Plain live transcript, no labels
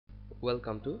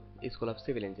Welcome to School of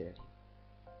Civil Engineering.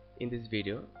 In this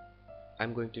video,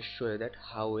 I'm going to show you that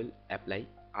how we'll apply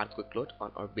earthquake load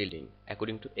on our building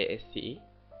according to ASCE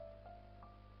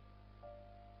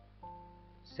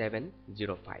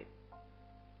 705.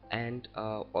 And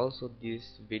also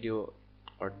this video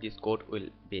or this code will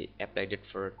be applied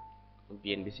for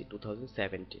BNBC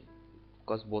 2017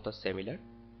 because both are similar.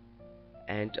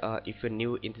 And if you're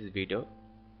new in this video,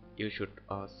 you should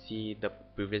see the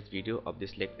previous video of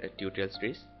this tutorial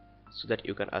series so that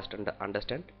you can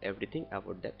understand everything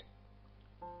about that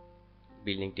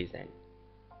building design.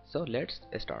 So let's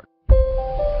start.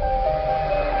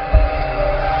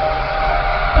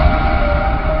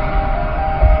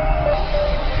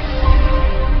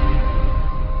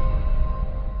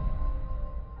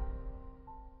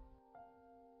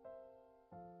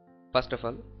 First of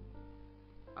all,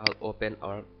 I'll open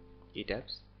our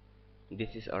Etabs.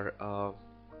 This is our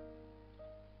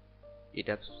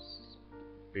Etabs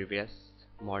previous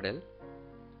model.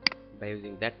 By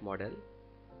using that model,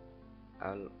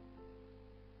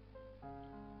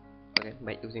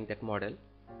 by using that model,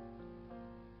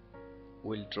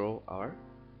 we'll draw our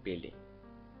building.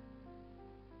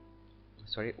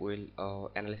 We'll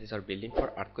analyze our building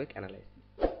for earthquake analysis.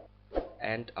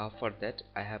 And for that,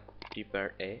 I have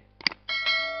prepared a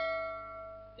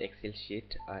Excel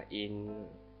sheet.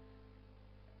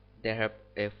 They have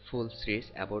a full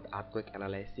series about earthquake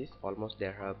analysis. Almost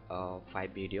they have 5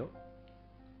 video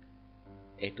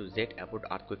A to Z about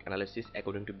earthquake analysis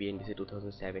according to BNBC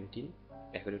 2017,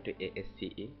 according to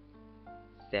ASCE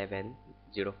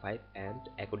 705, and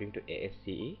according to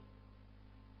ASCE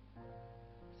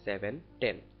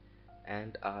 710.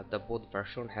 And the both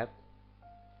version have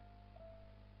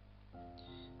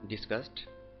discussed.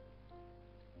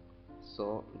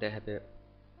 So they have a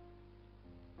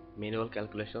manual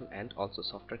calculation and also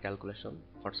software calculation.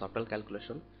 For software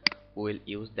calculation, we will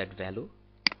use that value.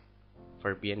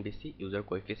 For BNBC, user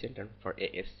coefficient, and for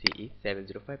ASCE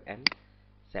 705 and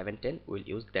 710, we will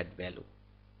use that value.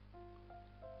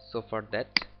 So for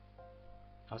that,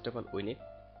 first of all, we need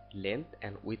length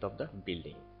and width of the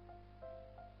building.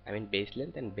 I mean base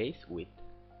length and base width.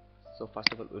 So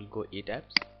first of all, we'll go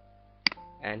Etabs,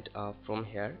 and from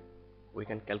here we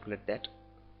can calculate that.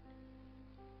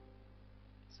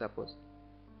 Suppose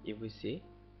if we see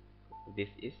this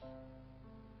is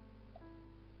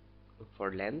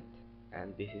for length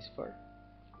and this is for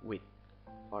width,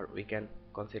 or we can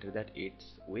consider that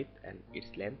it's width and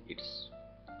its length it's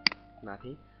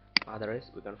nothing.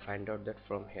 Otherwise we can find out that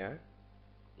from here,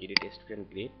 edit student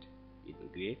grid,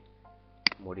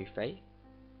 modify,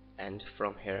 and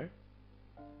from here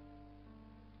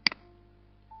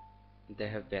they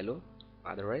have value.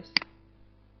 Otherwise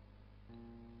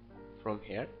from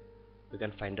here we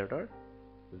can find out our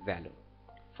value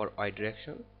for Y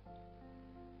direction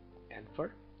and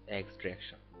for X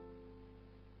direction.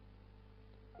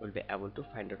 We'll be able to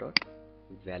find out our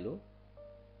value.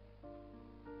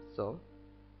 So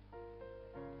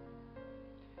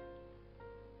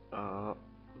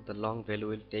the long value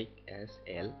will take as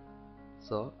L.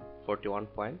 So 41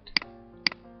 point,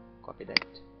 copy that,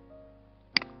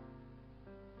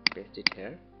 paste it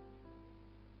here,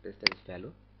 paste as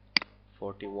value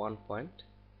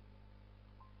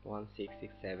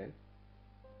 41.1667,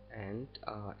 and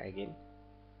again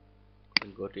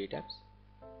we'll go to Etabs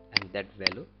and that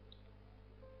value,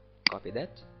 copy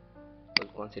that,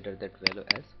 we'll consider that value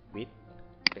as width,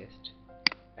 paste,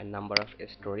 and number of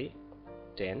story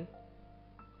 10,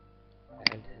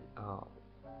 and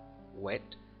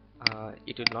weight,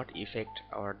 it will not affect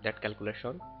our that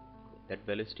calculation. That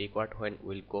value is required when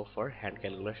we'll go for hand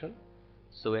calculation,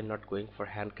 so we're not going for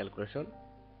hand calculation.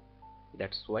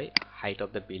 That's why height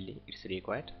of the building is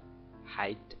required,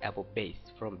 height above base,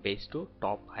 from base to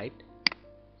top height.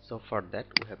 So for that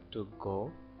we have to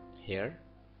go here,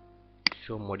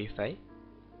 show modify,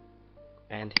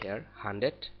 and here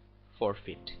 104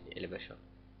 feet elevation,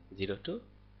 0 to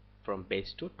from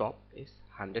base to top is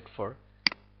 104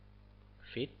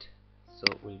 feet. So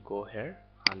we'll go here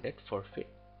 104 feet,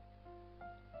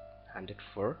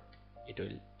 104 it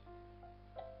will,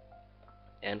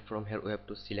 and from here we have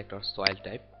to select our soil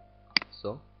type.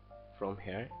 So from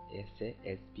here SA,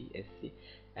 SB, SC,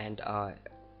 and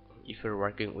if you're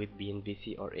working with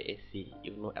BNBC or ASC,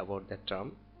 you know about that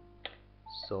term.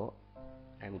 So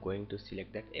I'm going to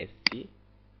select that SC,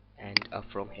 and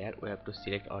from here we have to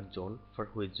select our zone, for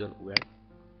which zone we are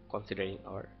considering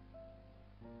our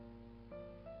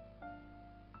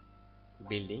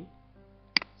building.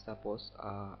 Suppose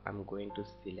I'm going to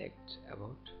select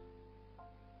about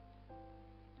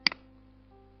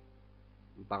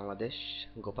Bangladesh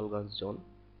Gopalganj zone.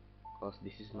 because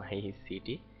this is my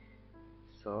city.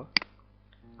 So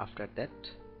after that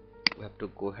we have to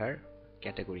go here,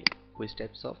 category, which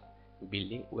types of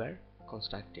building we are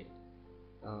constructing.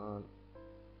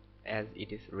 As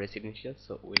it is residential,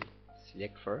 so we'll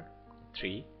select for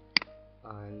 3,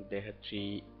 and they have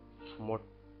 3 more,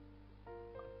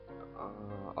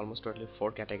 almost totally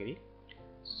 4 category.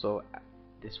 So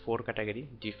this 4 category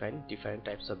define different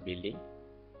types of building,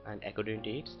 and according to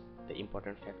it the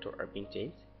important factor are being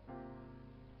changed.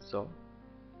 So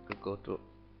we'll go to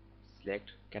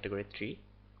select category 3,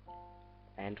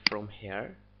 and from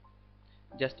here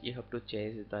just you have to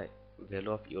change the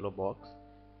value of yellow box,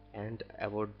 and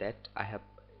about that I have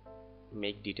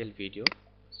make detailed video,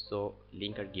 so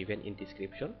link are given in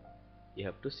description. You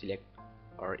have to select,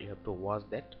 or you have to watch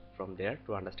that from there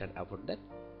to understand about that.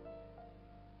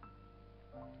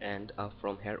 And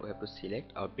from here we have to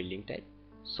select our building type,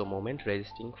 so moment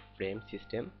resisting frame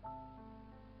system,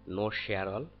 no shear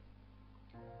all,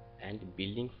 and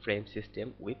building frame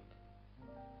system with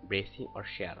bracing or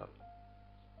shear all.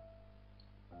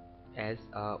 As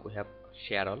we have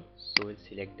shear all, so we'll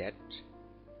select that,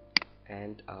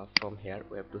 and from here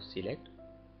we have to select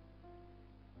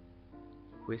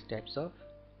which types of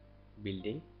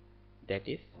building, that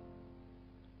is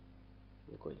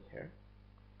going here.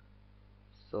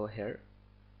 So here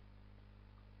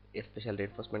special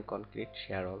reinforcement concrete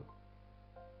shear all,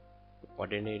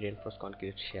 ordinary reinforced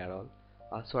concrete shear all.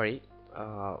 Sorry, we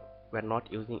are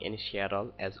not using any shear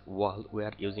all as wall, we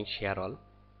are using shear all.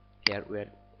 Here we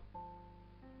are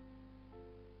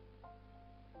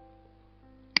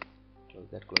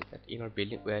close that. In our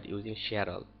building we are using shear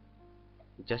all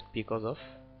just because of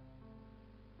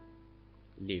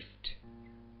lift,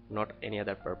 not any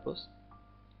other purpose.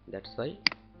 That's why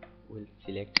we'll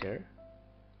select here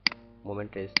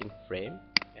moment resisting frame,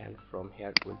 and from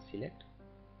here we'll select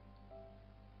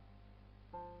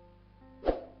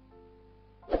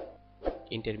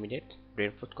intermediate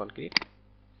reinforced concrete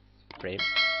frame,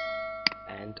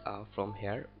 and from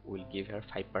here we'll give her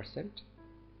 5%,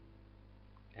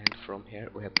 and from here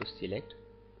we have to select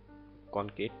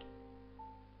concrete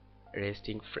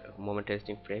resisting moment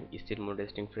resisting frame, steel moment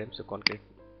resisting frame. So concrete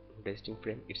resisting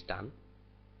frame, it's done,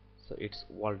 so it's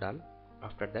all done.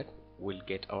 After that we'll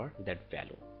get our that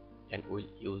value, and we'll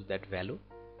use that value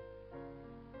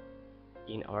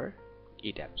in our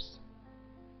Etabs.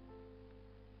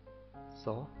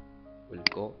 So we'll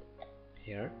go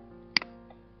here,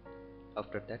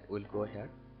 after that we'll go here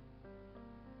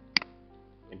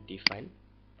and define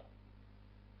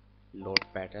load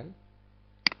pattern.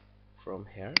 From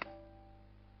here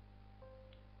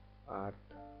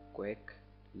earthquake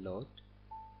load,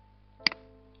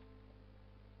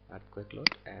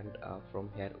 and from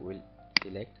here we'll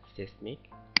select seismic,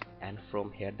 and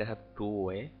from here they have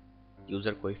two-way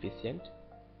user coefficient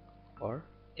or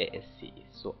ASCE.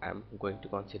 So I'm going to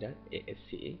consider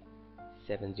ASCE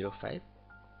 705.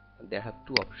 They have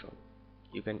two options.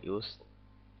 You can use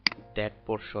that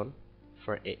portion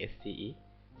for ASCE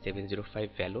 705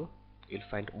 value, you'll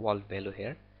find wall value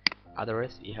here.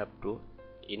 Otherwise you have to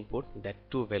input that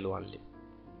two value only.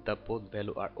 The both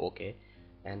value are okay,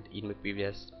 and in my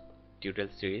previous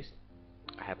tutorial series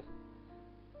I have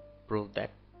proved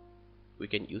that we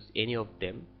can use any of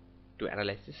them to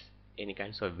analyze any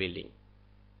kinds of building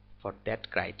for that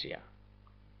criteria.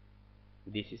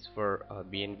 This is for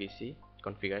BNBC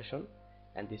configuration,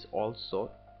 and this also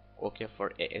okay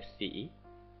for ASCE,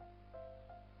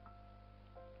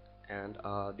 and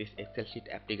this Excel sheet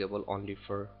applicable only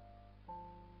for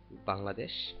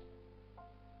Bangladesh,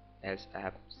 as I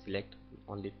have select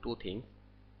only two things,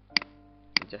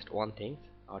 just one thing,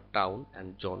 our town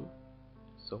and zone.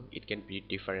 So it can be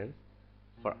different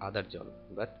for other zone,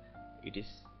 but it is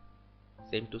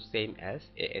same to same as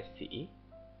ASCE.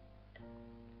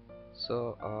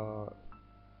 So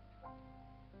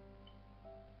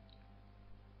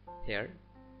here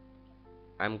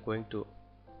I'm going to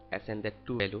assign that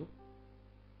two value.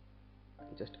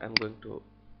 Just I'm going to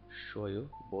show you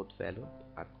both value.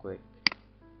 Earthquake,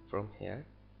 from here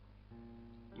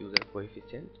user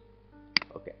coefficient,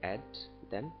 okay, add,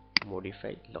 then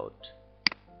modify load.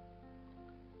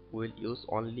 We'll use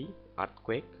only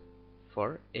earthquake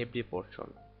for every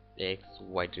portion, x,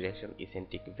 y direction,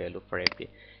 eccentric value for every,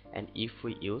 and if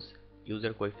we use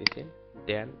user coefficient,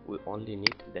 then we only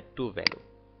need the two value,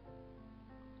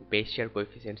 base shear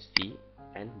coefficient C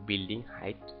and building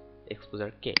height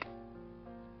exposure K.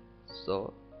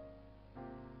 So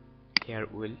here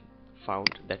we'll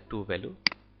found that two value.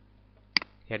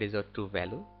 Here is our two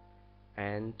value,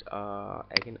 and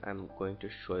again I'm going to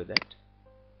show you that.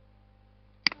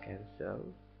 Cancel,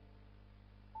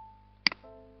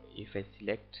 if I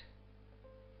select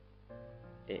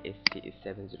ASC is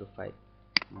 705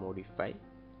 modify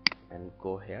and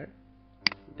go here,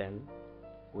 then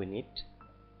we need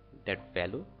that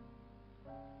value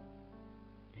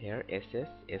here, SS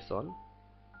S1,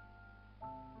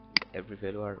 every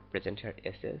value are present here,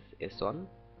 SS S1,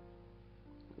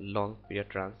 long period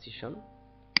transition,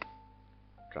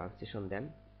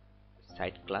 then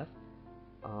site class,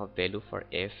 value for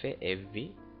FA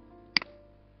FV,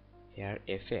 here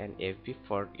FA and FV.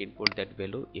 For input that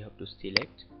value you have to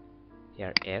select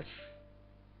here F,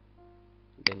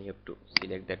 then you have to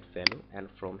select that value, and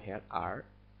from here R,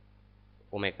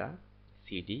 omega,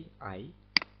 CD, I,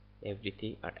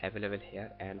 everything are available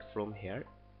here, and from here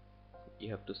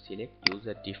you have to select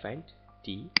user defined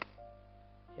T,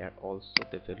 here also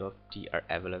the value of T are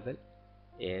available,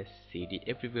 S, CD,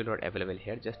 every value are available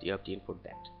here, just you have to input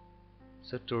that.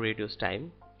 So to reduce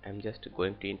time, I'm just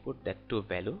going to input that two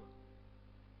value.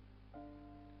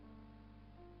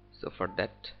 So for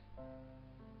that,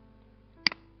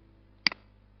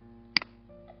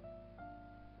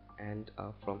 and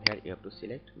from here you have to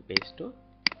select base to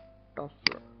top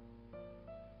floor,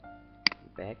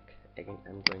 back again.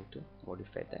 I'm going to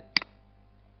modify that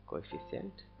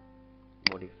coefficient,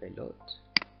 modify load,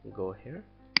 go here,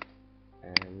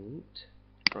 and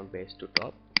from base to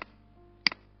top,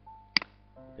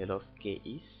 value of K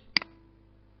is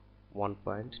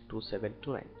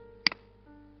 1.2729,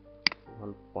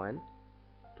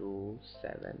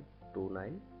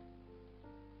 1.2729,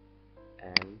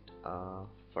 and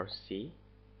for C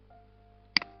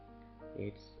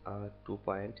it's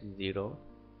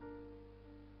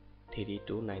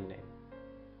 2.03299.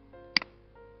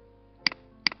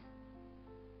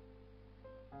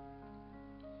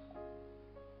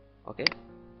 okay,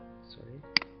 sorry,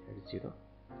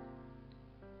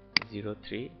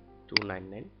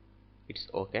 0.03299, it's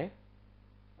okay.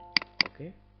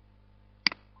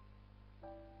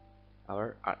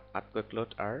 Our earthquake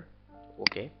load are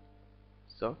okay.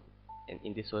 So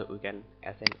in this way we can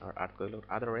assign our earthquake load.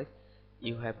 Otherwise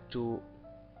you have to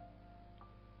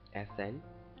assign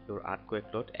your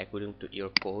earthquake load according to your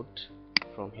code.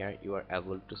 From here you are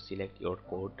able to select your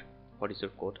code. What is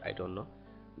your code? I don't know,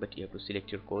 but you have to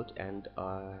select your code, and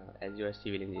as you are a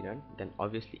civil engineer, then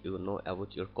obviously you know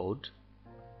about your code.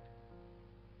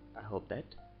 I hope that.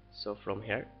 So from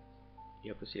here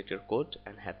you have to select your code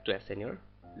and have to assign your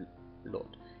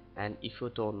load. And if you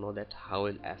don't know that how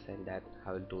will assign that,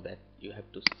 how will do that, you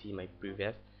have to see my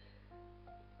previous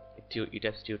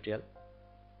Etabs tutorial,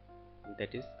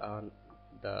 that is on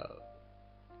the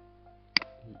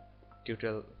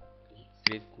tutorial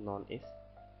series known as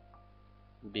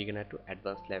beginner to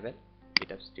advanced level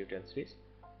Etabs tutorial series.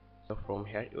 So from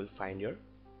here you will find your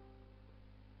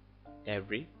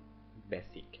every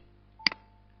basic.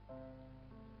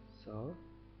 So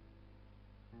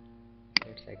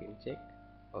let's again check.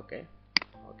 Okay.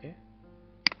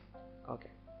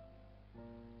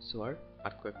 So our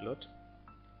earthquake load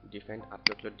defined,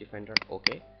 earthquake load defined are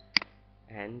okay.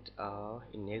 And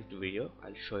in next video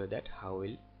I'll show you that how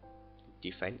we'll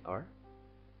define our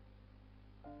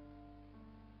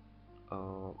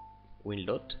wind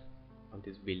load on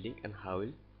this building, and how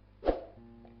we'll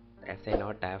assign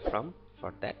our diaphragm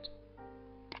for that.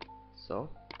 So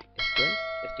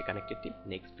stay connected till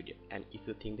next video. And if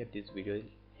you think that this video is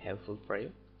helpful for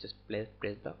you, just press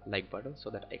the like button so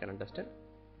that I can understand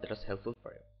that was helpful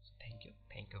for you. So thank you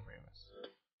very much.